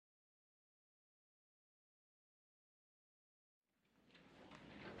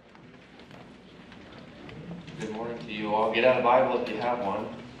to you all. Get out a Bible if you have one.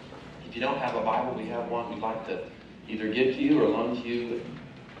 If you don't have a Bible, we have one we'd like to either give to you or loan to you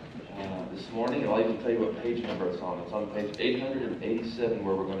this morning. And I'll even tell you what page number it's on. It's on page 887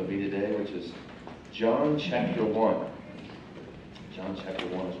 where we're going to be today, which is John chapter 1. John chapter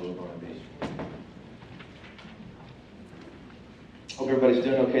 1 is where we're going to be. Hope everybody's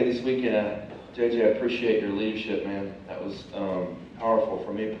doing okay this weekend. JJ, I appreciate your leadership, man. That was powerful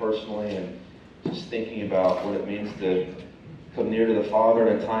for me personally, and just thinking about what it means to come near to the Father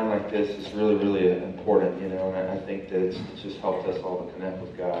in a time like this is really, really important, you know, and I think that it's just helped us all to connect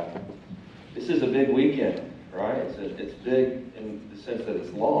with God. This is a big weekend, right? It's big in the sense that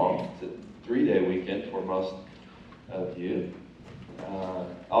it's long. It's a 3-day weekend for most of you.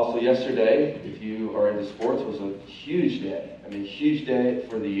 Also yesterday, if you are into sports, was a huge day. I mean, huge day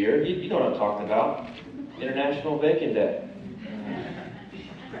for the year. You know what I'm talking about. International Bacon Day.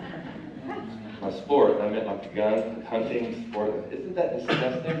 My sport, I meant like the gun, hunting, sport. Isn't that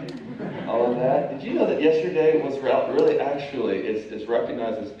disgusting? All of that. Did you know that yesterday was really actually is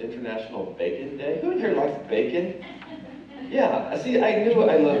recognized as International Bacon Day? Who in here likes bacon? Yeah, see, I knew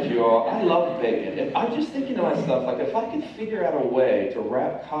I loved you all. I love bacon. And I'm just thinking to myself, like, if I could figure out a way to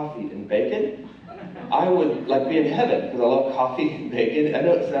wrap coffee in bacon, I would, like, be in heaven, because I love coffee and bacon. I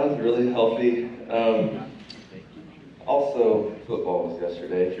know it sounds really healthy. Also, football was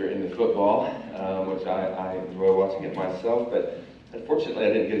yesterday, if you're into football, which I enjoy watching it myself, but unfortunately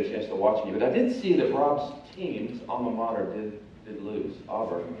I didn't get a chance to watch any. But I did see that Rob's team's alma mater did lose.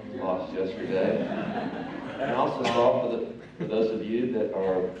 Auburn lost yesterday. And I also saw, for those of you that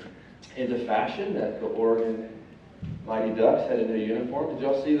are into fashion, that the Oregon Mighty Ducks had a new uniform. Did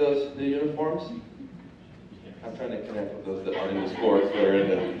y'all see those new uniforms? I'm trying to connect with those that aren't into sports, that are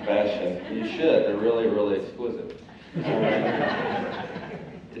into fashion. You should. They're really, really exquisite.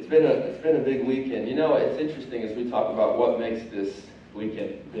 It's been a big weekend. You know, it's interesting as we talk about what makes this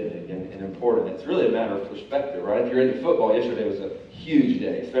weekend big and important. It's really a matter of perspective, right? If you're into football, yesterday was a huge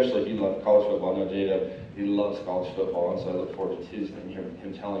day, especially if you love college football. I know J-Dub, he loves college football, and so I look forward to Tuesday and hearing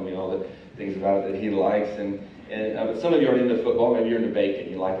him telling me all the things about it that he likes. But some of you aren't into football, maybe you're into bacon.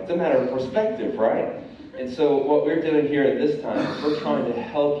 You like it. It's a matter of perspective, right? And so what we're doing here at this time is we're trying to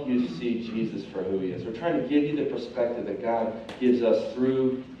help you see Jesus for who he is. We're trying to give you the perspective that God gives us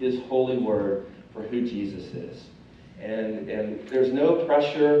through his holy word for who Jesus is. And there's no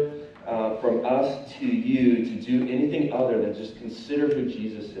pressure from us to you to do anything other than just consider who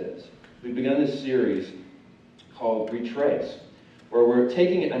Jesus is. We've begun this series called Retrace, where we're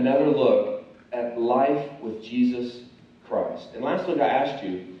taking another look at life with Jesus Christ. And last week I asked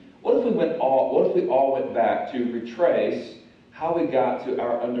you, what if we all went back to retrace how we got to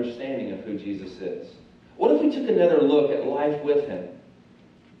our understanding of who Jesus is? What if we took another look at life with him?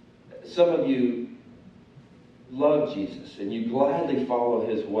 Some of you love Jesus and you gladly follow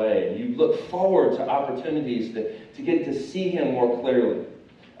his way, and you look forward to opportunities to get to see him more clearly.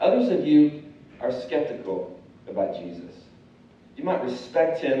 Others of you are skeptical about Jesus. You might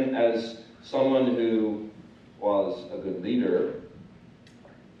respect him as someone who was a good leader,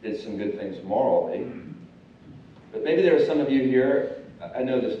 did some good things morally. But maybe there are some of you here, I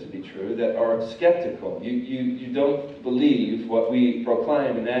know this to be true, that are skeptical. You don't believe what we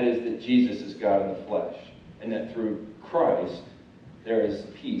proclaim, and that is that Jesus is God in the flesh, and that through Christ there is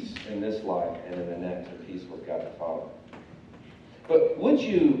peace in this life and in the next, and peace with God the Father. But would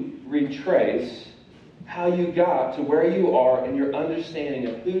you retrace how you got to where you are in your understanding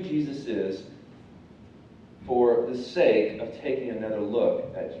of who Jesus is for the sake of taking another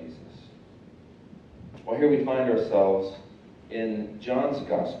look at Jesus? Well, here we find ourselves in John's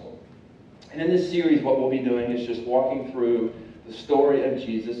Gospel. And in this series, what we'll be doing is just walking through the story of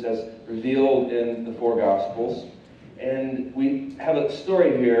Jesus as revealed in the 4 Gospels. And we have a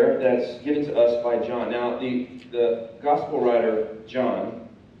story here that's given to us by John. Now, the Gospel writer, John,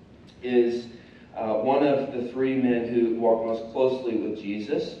 is one of the 3 men who walked most closely with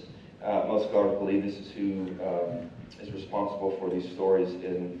Jesus. Most scholars believe this is who is responsible for these stories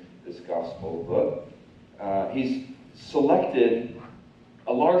in this gospel book. He's selected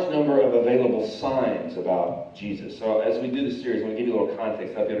a large number of available signs about Jesus. So as we do this series, I'm going to give you a little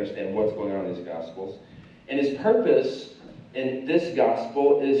context to help you understand what's going on in these gospels. And his purpose in this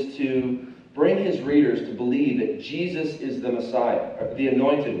gospel is to bring his readers to believe that Jesus is the Messiah, the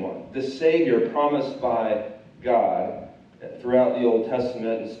anointed one, the Savior promised by God throughout the Old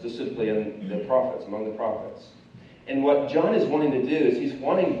Testament, and specifically in the prophets, among the prophets. And what John is wanting to do is he's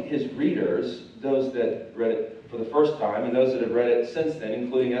wanting his readers, those that read it for the first time and those that have read it since then,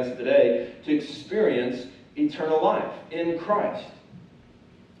 including us today, to experience eternal life in Christ.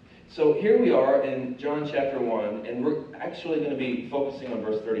 So here we are in John chapter 1, and we're actually going to be focusing on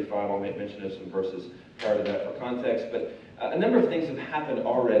verse 35. I'll make mention of some verses prior to that for context. But a number of things have happened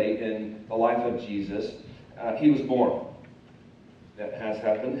already in the life of Jesus. He was born. That has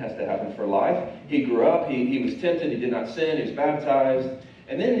to happen for life. He grew up, he was tempted, he did not sin, he was baptized.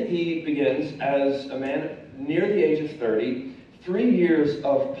 And then he begins as a man near the age of 30, 3 years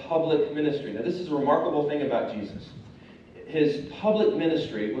of public ministry. Now this is a remarkable thing about Jesus. His public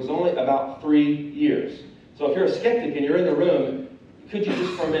ministry was only about 3 years. So if you're a skeptic and you're in the room, could you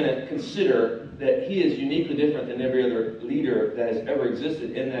just for a minute consider that he is uniquely different than every other leader that has ever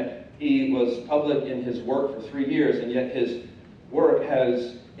existed, in that he was public in his work for 3 years, and yet his work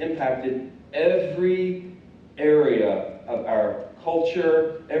has impacted every area of our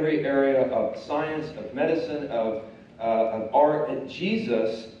culture, every area of science, of medicine, of art. And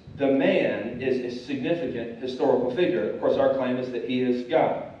Jesus, the man, is a significant historical figure. Of course, our claim is that he is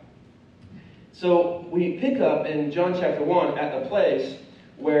God. So we pick up in John chapter 1 at the place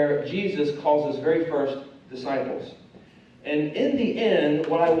where Jesus calls his very first disciples. And in the end,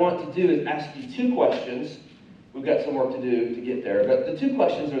 what I want to do is ask you two questions. We've got some work to do to get there, but the two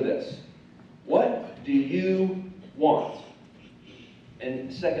questions are this. What do you want?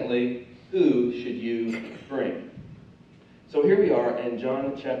 And secondly, who should you bring? So here we are in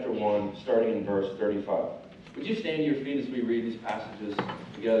John chapter 1, starting in verse 35. Would you stand to your feet as we read these passages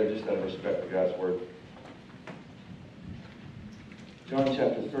together, just out of respect for God's word? John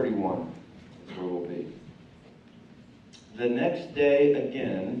chapter 31 is where we'll be. The next day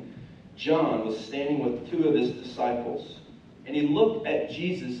again, John was standing with two of his disciples, and he looked at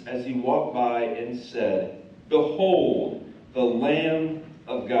Jesus as he walked by and said, "Behold, the Lamb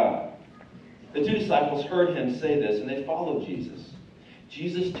of God." The two disciples heard him say this, and they followed Jesus.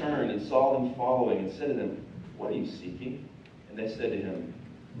 Jesus turned and saw them following and said to them, "What are you seeking?" And they said to him,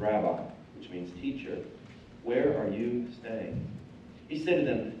 "Rabbi," which means teacher, "where are you staying?" He said to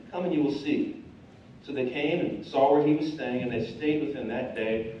them, "Come and you will see." So they came and saw where he was staying, and they stayed with him that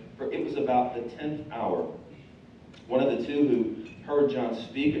day, for it was about the 10th hour. One of the two who heard John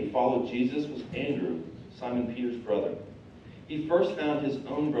speak and followed Jesus was Andrew, Simon Peter's brother. He first found his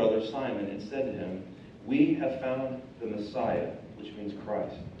own brother Simon and said to him, "We have found the Messiah," which means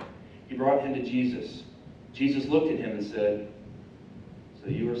Christ. He brought him to Jesus. Jesus looked at him and said, "So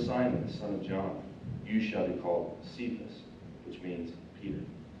you are Simon, the son of John. You shall be called Cephas," which means Peter.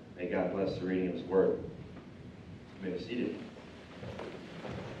 May God bless the reading of his word. You may be seated.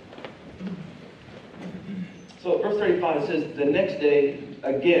 So verse 35, it says, the next day,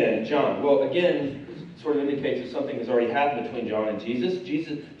 again, John. Well, again, sort of indicates that something has already happened between John and Jesus.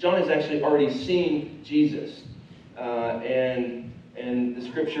 John has actually already seen Jesus. And the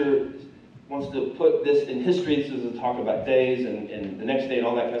scripture wants to put this in history. This is a talk about days and the next day and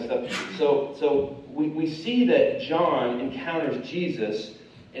all that kind of stuff. So we see that John encounters Jesus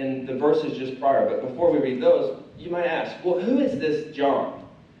in the verses just prior. But before we read those, you might ask, well, who is this John?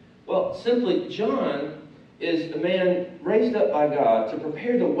 Well, simply, John is a man raised up by God to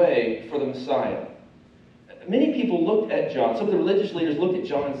prepare the way for the Messiah. Many people looked at John. Some of the religious leaders looked at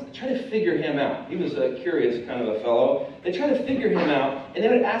John and tried to figure him out. He was a curious kind of a fellow. They tried to figure him out, and they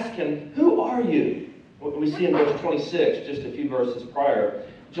would ask him, "Who are you?" What we see in verse 26, just a few verses prior.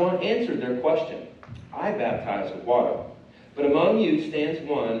 John answered their question. "I baptize with water, but among you stands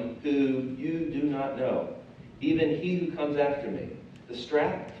one who you do not know, even he who comes after me, the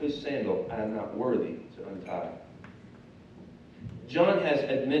strap of whose sandal I am not worthy to untie." John has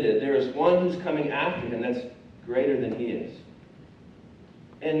admitted there is one who's coming after him that's greater than he is.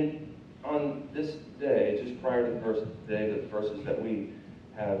 And on this day, just prior to the verses that we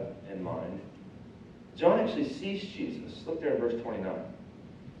have in mind, John actually sees Jesus. Look there in verse 29.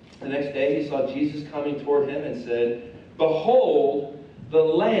 The next day he saw Jesus coming toward him and said, "Behold, the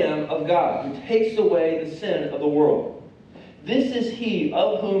Lamb of God who takes away the sin of the world. This is he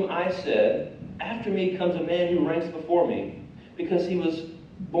of whom I said, after me comes a man who ranks before me, because he was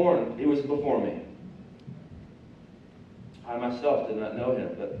before me. I myself did not know him,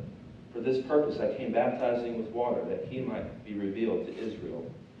 but for this purpose I came baptizing with water, that he might be revealed to Israel."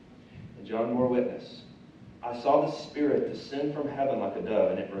 And John bore witness. "I saw the Spirit descend from heaven like a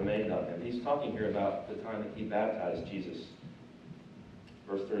dove, and it remained on him." He's talking here about the time that he baptized Jesus.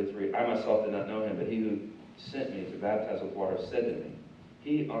 Verse 33, "I myself did not know him, but he who sent me to baptize with water said to me,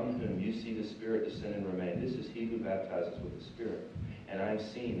 He on whom you see the Spirit descend and remain, this is he who baptizes with the Spirit. And I have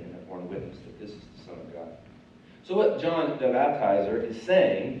seen and have borne witness that this is the Son of God." So what John the Baptizer is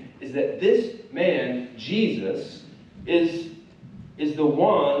saying is that this man, Jesus, is the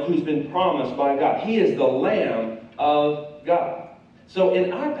one who's been promised by God. He is the Lamb of God. So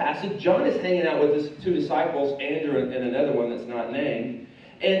in our passage, John is hanging out with his two disciples, Andrew and another one that's not named.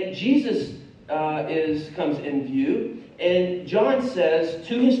 And Jesus comes in view. And John says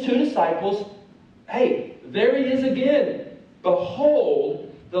to his two disciples, hey, there he is again.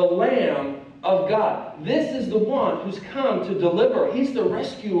 Behold the Lamb of God. This is the one who's come to deliver. He's the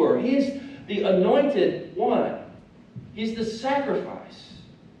rescuer. He's the anointed one. He's the sacrifice.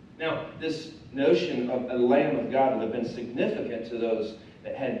 Now, this notion of a Lamb of God would have been significant to those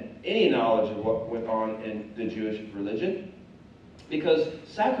that had any knowledge of what went on in the Jewish religion, because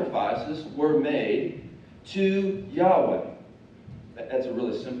sacrifices were made to Yahweh. That's a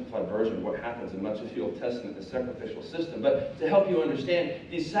really simplified version of what happens in much of the Old Testament, the sacrificial system. But to help you understand,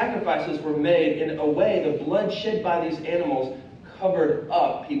 these sacrifices were made in a way the blood shed by these animals covered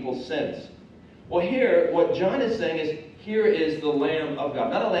up people's sins. Well, here, what John is saying is, here is the Lamb of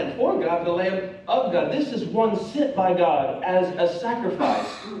God. Not a lamb for God, but a Lamb of God. This is one sent by God as a sacrifice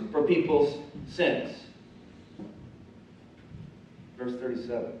for people's sins. Verse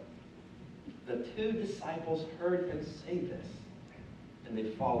 37. The two disciples heard him say this, and they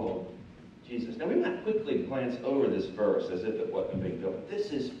followed Jesus. Now, we might quickly glance over this verse as if it wasn't a big deal, but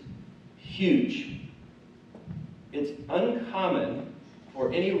this is huge. It's uncommon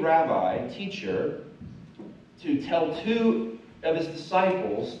for any rabbi, teacher, to tell two of his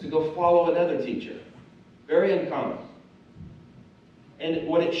disciples to go follow another teacher. Very uncommon. And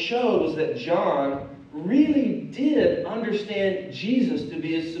what it showed was that John really did understand Jesus to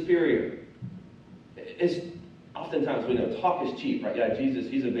be his superior. Oftentimes we know talk is cheap, right? Yeah, Jesus,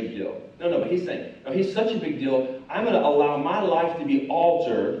 he's a big deal. No, but he's saying, no, he's such a big deal, I'm going to allow my life to be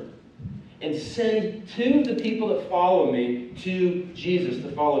altered and send two of the people that follow me to Jesus,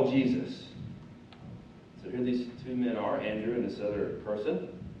 to follow Jesus. So here these two men are, Andrew and this other person.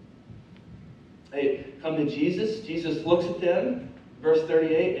 They come to Jesus. Jesus looks at them, verse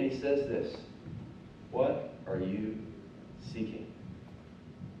 38, and he says this, what are you seeking?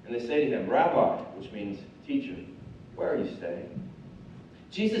 And they say to him, Rabbi, which means teacher, where are you staying?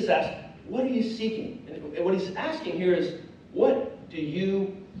 Jesus asks, what are you seeking? And what he's asking here is, what do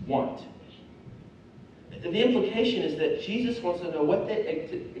you want? The implication is that Jesus wants to know what they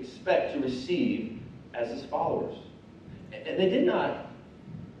expect to receive as his followers. And they did not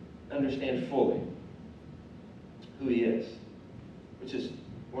understand fully who he is, which is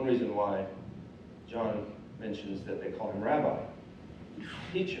one reason why John mentions that they call him Rabbi,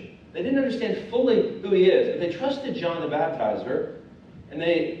 teacher. They didn't understand fully who he is, but they trusted John the Baptizer, and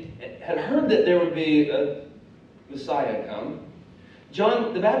they had heard that there would be a Messiah come.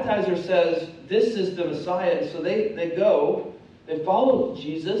 John the Baptizer says, this is the Messiah, and so they go, they follow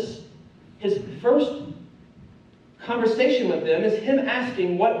Jesus. His first conversation with them is him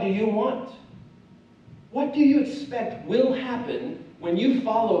asking, what do you want? What do you expect will happen when you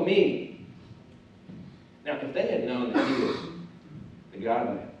follow me? Now, if they had known that he was the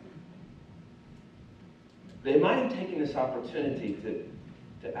God-man, they might have taken this opportunity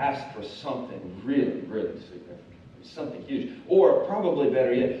to ask for something really, really significant. Something huge. Or, probably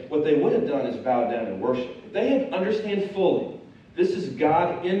better yet, what they would have done is bow down and worship. If they had understand fully, this is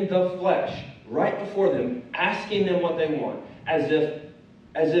God in the flesh, right before them, asking them what they want, as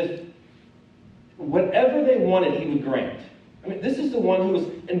if whatever they wanted, he would grant. I mean, this is the one who was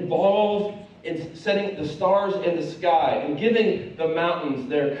involved in setting the stars in the sky and giving the mountains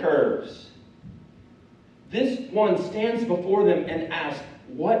their curves. This one stands before them and asks,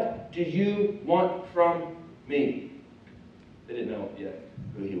 what do you want from me? They didn't know yet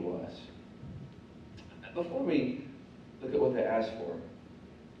who he was. Before we look at what they asked for,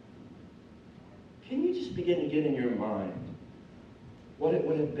 can you just begin to get in your mind what it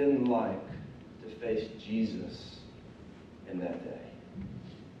would have been like to face Jesus in that day?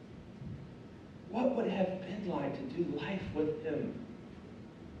 What would it have been like to do life with him?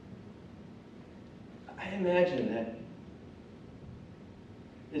 I imagine that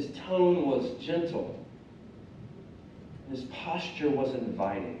his tone was gentle. His posture was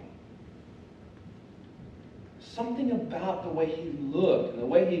inviting. Something about the way he looked and the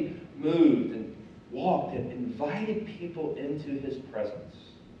way he moved and walked and invited people into his presence.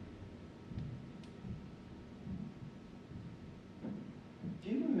 Do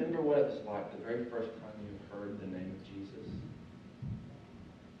you remember what it was like the very first time you heard the name of Jesus?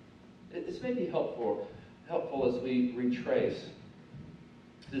 This may be helpful as we retrace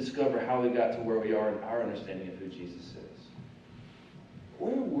to discover how we got to where we are in our understanding of who Jesus is.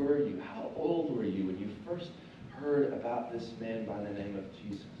 Where were you? How old were you when you first heard about this man by the name of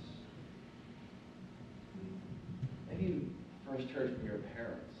Jesus? Maybe you first heard from your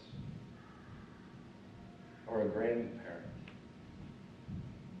parents or a grandparent.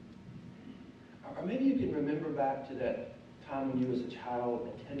 Or maybe you can remember back to that time when you as a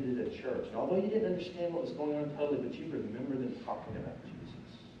child attended a church. And although you didn't understand what was going on totally, but you remember them talking about Jesus.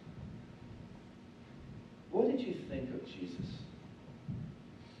 What did you think of Jesus?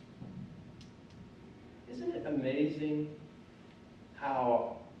 Isn't it amazing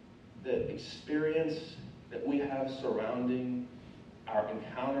how the experience that we have surrounding our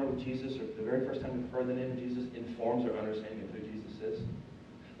encounter with Jesus, or the very first time we've heard the name of Jesus, informs our understanding of who Jesus is?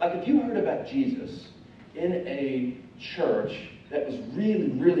 Like if you heard about Jesus in a church that was really,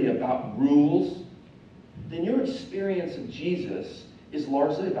 really about rules, then your experience of Jesus is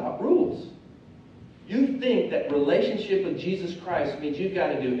largely about rules. You think that relationship with Jesus Christ means you've got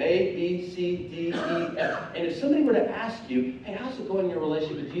to do A, B, C, D, E, F. And if somebody were to ask you, hey, how's it going in your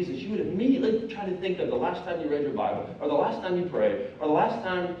relationship with Jesus? You would immediately try to think of the last time you read your Bible, or the last time you prayed, or the last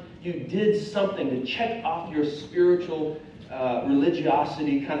time you did something to check off your spiritual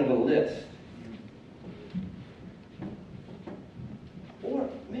religiosity kind of a list. Or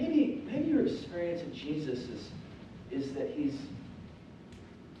maybe your experience of Jesus is that he's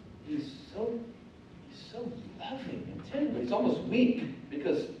so loving and tender. He's almost weak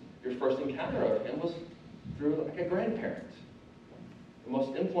because your first encounter of him was through like a grandparent. The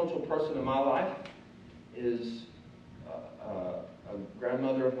most influential person in my life is a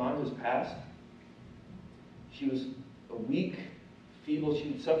grandmother of mine who's passed. She was a weak, feeble.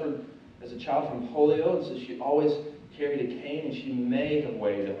 She suffered as a child from polio, and so she always carried a cane, and she may have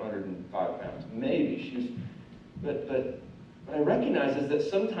weighed 105 pounds. Maybe. She was, but what I recognize is that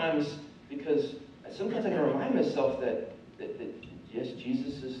sometimes I can remind myself that yes,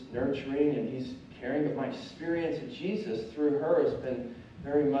 Jesus is nurturing and he's caring, but my experience of Jesus through her has been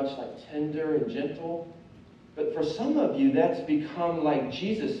very much like tender and gentle. But for some of you, that's become like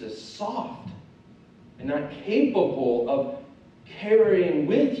Jesus is soft and not capable of carrying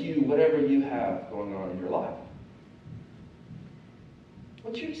with you whatever you have going on in your life.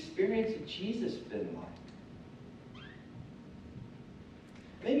 What's your experience of Jesus been like?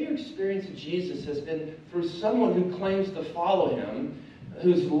 Maybe your experience of Jesus has been through someone who claims to follow him,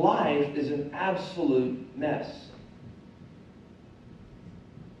 whose life is an absolute mess,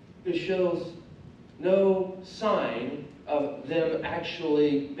 who shows no sign of them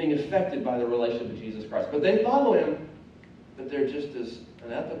actually being affected by the relationship with Jesus Christ. But they follow him, but they're just as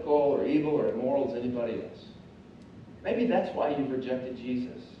unethical or evil or immoral as anybody else. Maybe that's why you've rejected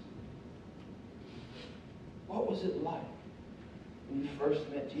Jesus. What was it like when you first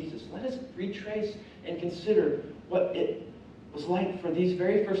met Jesus? Let us retrace and consider what it was like for these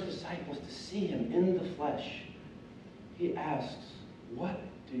very first disciples to see him in the flesh. He asks, "What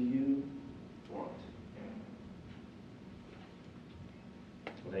do you want?"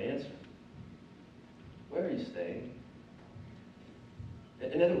 Well, they answer, "Where are you staying?"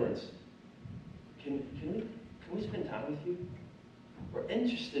 In other words, can we spend time with you? We're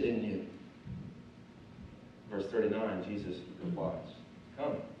interested in you. Verse 39, Jesus replies,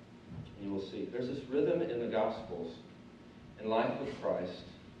 "Come, and you will see." There's this rhythm in the Gospels, in life with Christ,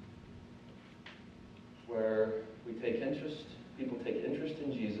 where we take interest, people take interest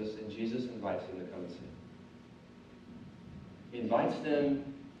in Jesus, and Jesus invites them to come and see. He invites them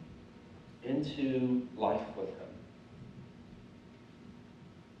into life with him.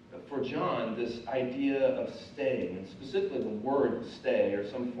 For John, this idea of staying, and specifically the word stay, or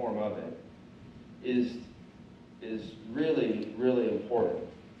some form of it, is really, really important.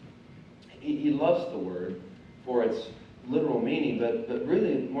 He loves the word for its literal meaning, but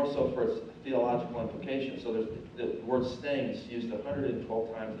really more so for its theological implications. So the word staying is used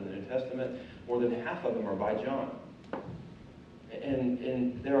 112 times in the New Testament. More than half of them are by John.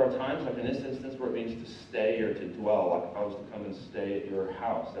 And there are times, like in this instance, where it means to stay or to dwell, like if I was to come and stay at your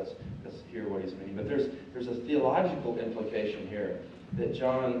house. That's here what he's meaning. But there's a theological implication here that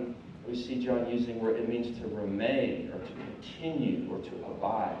we see John using, where it means to remain or to continue or to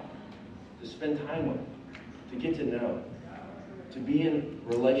abide, to spend time with, to get to know, to be in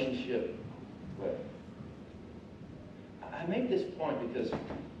relationship with. I make this point because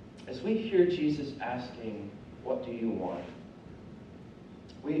as we hear Jesus asking, "What do you want?"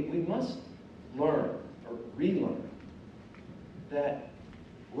 we must learn or relearn that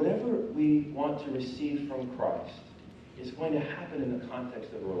whatever we want to receive from Christ is going to happen in the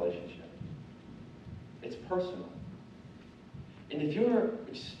context of a relationship. It's personal. And if your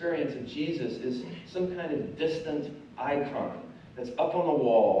experience of Jesus is some kind of distant icon that's up on the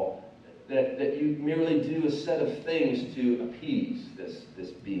wall, that you merely do a set of things to appease this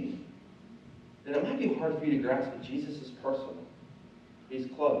being, then it might be hard for you to grasp that Jesus is personal. He's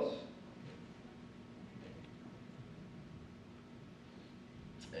close.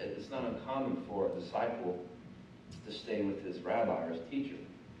 it's not uncommon for a disciple to stay with his rabbi or his teacher.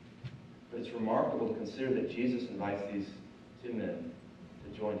 But it's remarkable to consider that Jesus invites these two men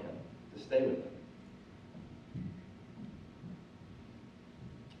to join him, to stay with him.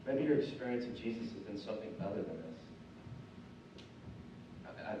 Maybe your experience of Jesus has been something other than this.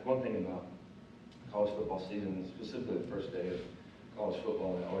 One thing about college football season, specifically the first day of college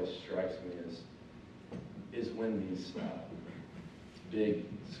football, that always strikes me is when these big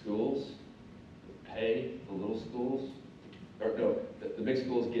schools pay the little schools, or no, the big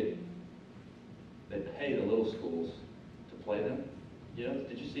schools they pay the little schools to play them. You know,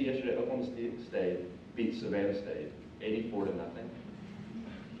 did you see yesterday Oklahoma State beat Savannah State 84-0?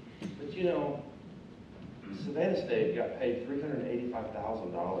 But you know, Savannah State got paid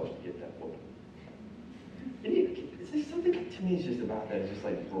 $385,000 to get that football. Is there something to me is just about that? It's just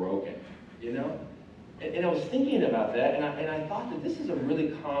like broken, you know. And I was thinking about that, and I thought that this is a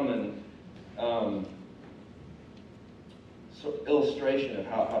really common sort of illustration of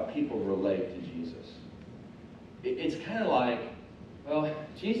how people relate to Jesus. It's kind of like, well,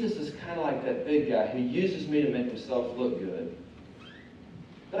 Jesus is kind of like that big guy who uses me to make himself look good,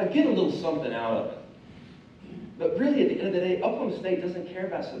 but I get a little something out of it. But really, at the end of the day, Oklahoma State doesn't care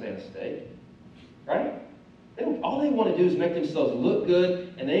about Savannah State, right? All they want to do is make themselves look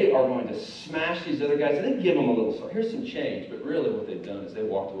good, and they are going to smash these other guys, and they give them a little, so here's some change. But really what they've done is they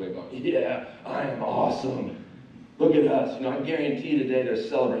walked away going, yeah, I am awesome. Look at us. You know, I guarantee you today they're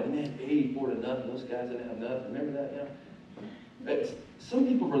celebrating. Man, 84-0. Those guys didn't have nothing. Remember that? You know? Some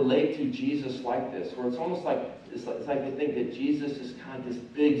people relate to Jesus like this, where it's almost like it's like they think that Jesus is kind of this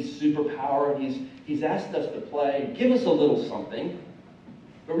big superpower. He's asked us to play, give us a little something,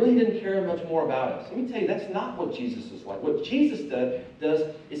 but really didn't care much more about us. Let me tell you, that's not what Jesus is like. What Jesus does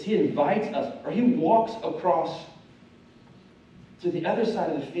is he invites us, or he walks across to the other side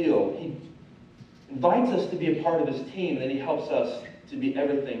of the field. He invites us to be a part of his team, and then he helps us to be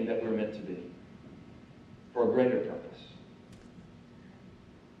everything that we're meant to be for a greater purpose.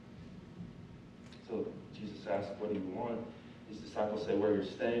 So Jesus asks, what do you want? His disciples say, where you're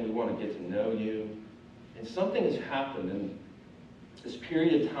staying, we want to get to know you. And something has happened in this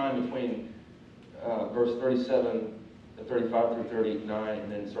period of time between verse 37, 35 through 39,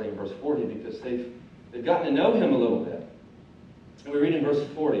 and then starting in verse 40, because they've gotten to know him a little bit. And we read in verse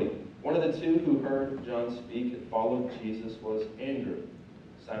 40, one of the two who heard John speak and followed Jesus was Andrew,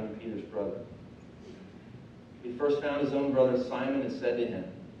 Simon Peter's brother. He first found his own brother Simon and said to him,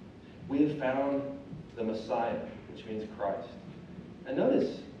 we have found the Messiah, which means Christ. And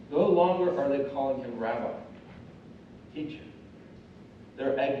notice, no longer are they calling him rabbi, teacher.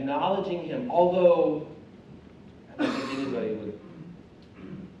 They're acknowledging him, although I don't think anybody would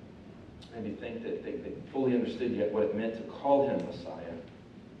maybe think that they fully understood yet what it meant to call him Messiah.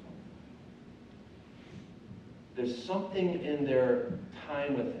 There's something in their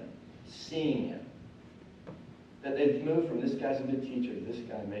time with him, seeing him, that they've moved from this guy's a good teacher to this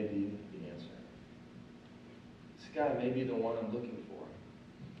guy may be the answer. This guy may be the one I'm looking for.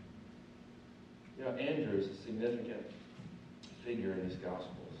 You know, Andrew is a significant figure in these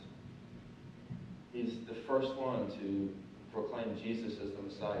Gospels. He's the first one to proclaim Jesus as the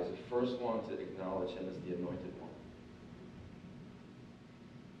Messiah. He's the first one to acknowledge him as the anointed one.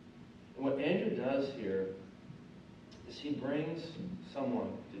 And what Andrew does here is he brings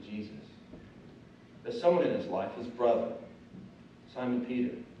someone to Jesus. There's someone in his life, his brother, Simon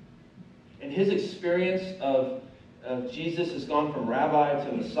Peter. And his experience of Jesus has gone from rabbi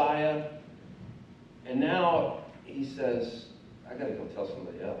to Messiah. And now he says, I got to go tell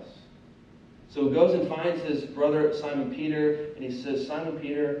somebody else. So he goes and finds his brother Simon Peter, and he says, Simon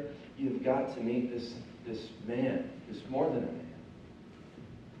Peter, you've got to meet this man who's more than a man.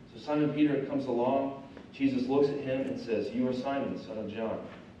 So Simon Peter comes along. Jesus looks at him and says, you are Simon, son of John.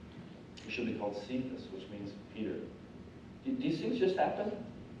 You should be called Cephas, which means Peter. Do you see what just happened?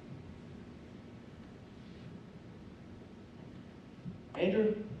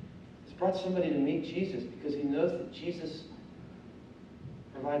 Andrew has brought somebody to meet Jesus because he knows that Jesus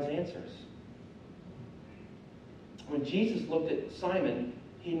provides answers. When Jesus looked at Simon,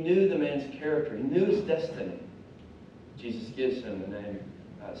 he knew the man's character. He knew his destiny. Jesus gives him the name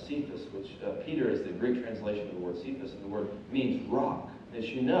Cephas, which Peter is the Greek translation of the word Cephas, and the word means rock. As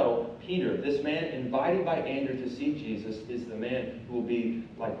you know, Peter, this man invited by Andrew to see Jesus, is the man who will be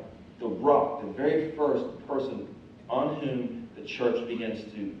like the rock, the very first person on whom the church begins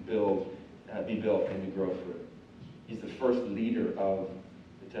to be built and to grow through. He's the first leader of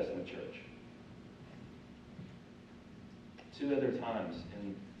the Testament church. Two other times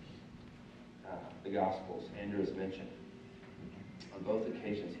in the Gospels, Andrew is mentioned. On both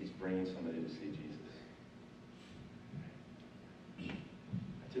occasions, he's bringing somebody to see Jesus. I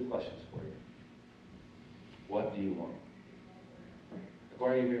have two questions for you. What do you want? Like, why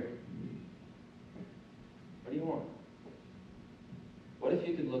are you here? What do you want? What if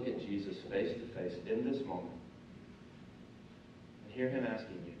you could look at Jesus face to face in this moment and hear him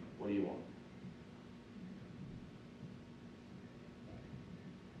asking you, what do you want?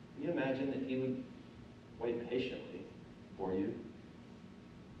 Can you imagine that he would wait patiently for you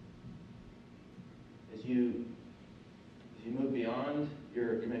as you move beyond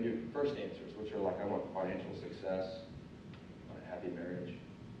your maybe your first answers, which are like, I want financial success, I want a happy marriage.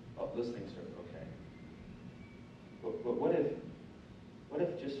 Oh, those things are okay. But what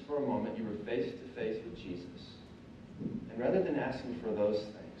if just for a moment you were face to face with Jesus, and rather than asking for those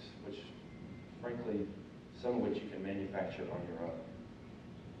things, which frankly, some of which you can manufacture on your own,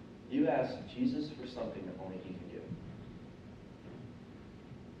 you ask Jesus for something that only he can give.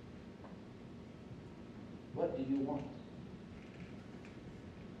 What do you want?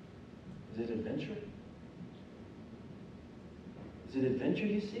 Is it adventure? Is it adventure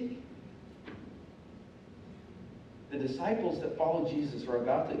you seek? The disciples that follow Jesus are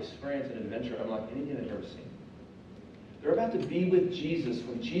about to experience an adventure unlike anything they've ever seen. They're about to be with Jesus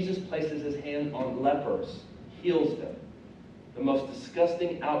when Jesus places his hand on lepers, heals them, the most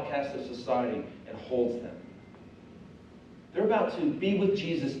disgusting outcast of society, and holds them. They're about to be with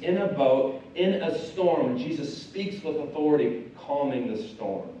Jesus in a boat, in a storm, and Jesus speaks with authority, calming the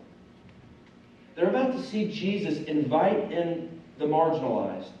storm. They're about to see Jesus invite in the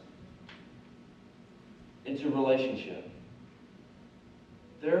marginalized into relationship.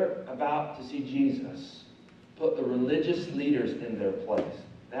 They're about to see Jesus put the religious leaders in their place.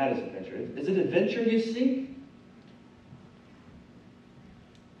 That is adventure. Is it adventure you seek?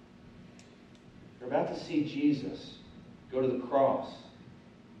 You're about to see Jesus go to the cross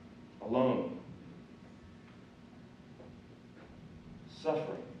alone,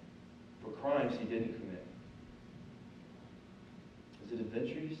 suffering for crimes he didn't commit. Is it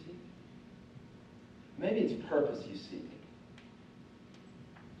adventure you seek? Maybe it's purpose you seek.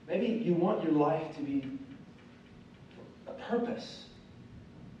 Maybe you want your life to be a purpose.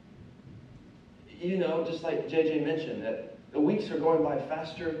 You know, just like JJ mentioned, that the weeks are going by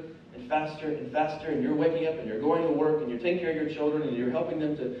faster and faster and faster, and you're waking up and you're going to work and you're taking care of your children and you're helping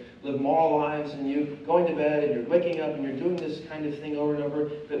them to live moral lives, and you're going to bed and you're waking up and you're doing this kind of thing over and over.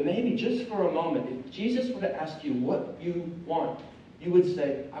 But maybe just for a moment, if Jesus were to ask you what you want, you would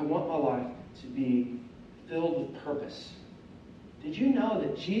say, I want my life to be filled with purpose. Did you know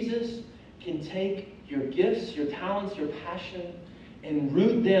that Jesus can take your gifts, your talents, your passion, and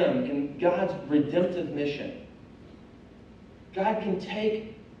root them in God's redemptive mission? God can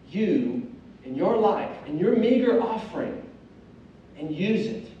take you in your life, in your meager offering, and use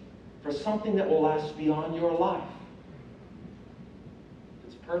it for something that will last beyond your life.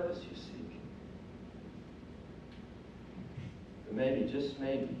 It's purpose you seek. But maybe, just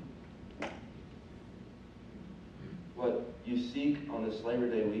maybe, what you seek on this Labor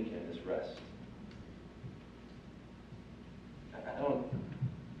Day weekend is rest.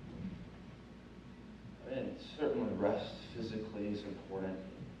 Certainly rest physically is important.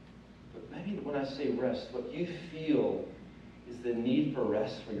 But maybe when I say rest, what you feel is the need for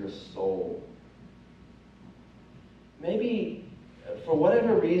rest for your soul. Maybe, for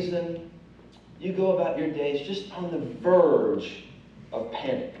whatever reason, you go about your days just on the verge of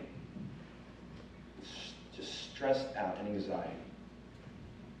panic. Just stressed out and anxiety.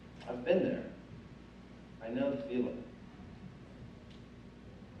 I've been there. I know the feeling.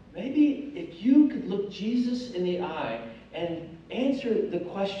 Maybe if you could look Jesus in the eye and answer the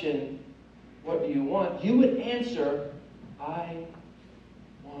question, what do you want? You would answer, I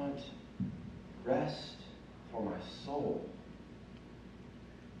want rest for my soul.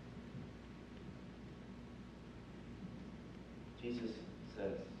 Jesus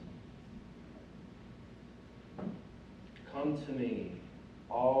says, come to me,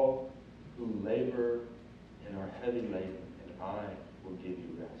 all who labor and are heavy laden, and I will give you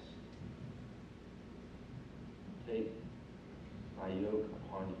rest. Take my yoke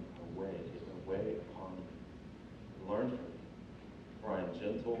upon you, take away upon you. Learn from me, for I am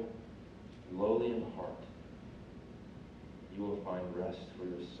gentle and lowly in heart. You will find rest for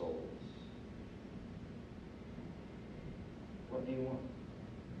your souls. What do you want?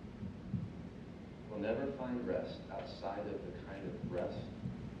 You'll never find rest outside of the kind of rest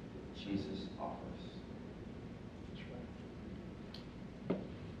that Jesus offers.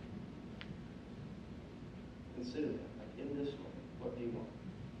 Consider that. Like in this moment, what do you want?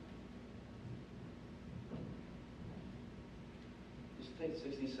 take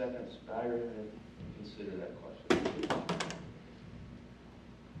 60 seconds, bow your head, and consider that question.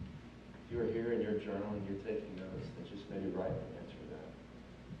 If you are here and you're journaling, you're taking notes, then just maybe write the answer to that.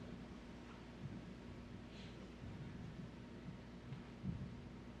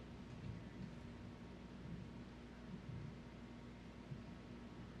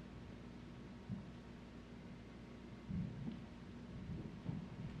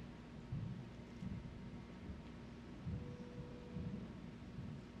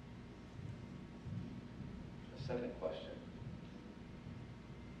 A second question.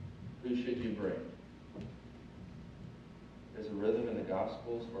 Who should you bring? There's a rhythm in the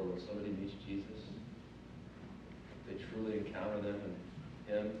Gospels where when somebody meets Jesus, they truly encounter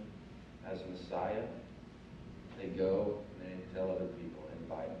him as Messiah. They go and they tell other people and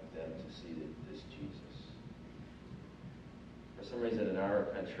invite them to see this Jesus. For some reason in our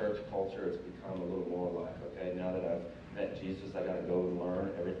church culture, it's become a little more like, okay, now that I've met Jesus, I got to go and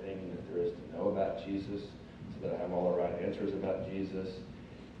learn everything that there is to know about Jesus so that I have all the right answers about Jesus.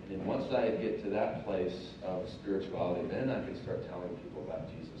 And then once I get to that place of spirituality, then I can start telling people about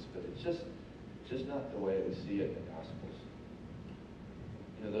Jesus. But it's just not the way we see it in the Gospels.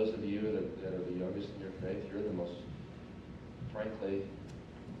 You know, those of you that are the youngest in your faith, you're the most, frankly,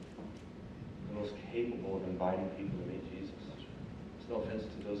 the most capable of inviting people to meet Jesus. There's no offense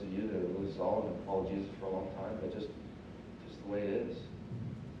to those of you that are really solid and follow Jesus for a long time, but just the way it is.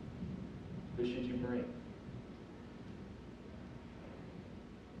 Who should you bring?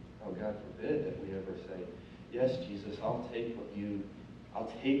 Oh, God forbid that we ever say, yes, Jesus, I'll take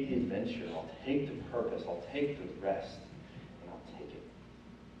the adventure, I'll take the purpose, I'll take the rest, and I'll take it.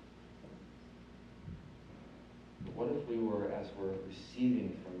 But what if we were, as we're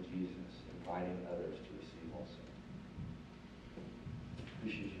receiving from Jesus, inviting others to receive also? Who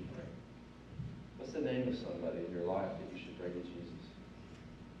should you bring? What's the name of somebody in your life that you should bring to Jesus?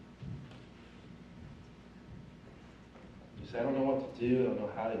 You say, I don't know what to do, I don't know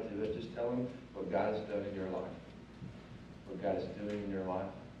how to do it. Just tell them what God has done in your life. What God is doing in your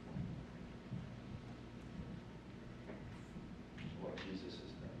life. What Jesus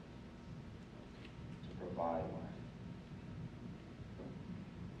has done to provide life.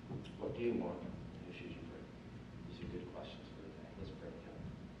 What do you want?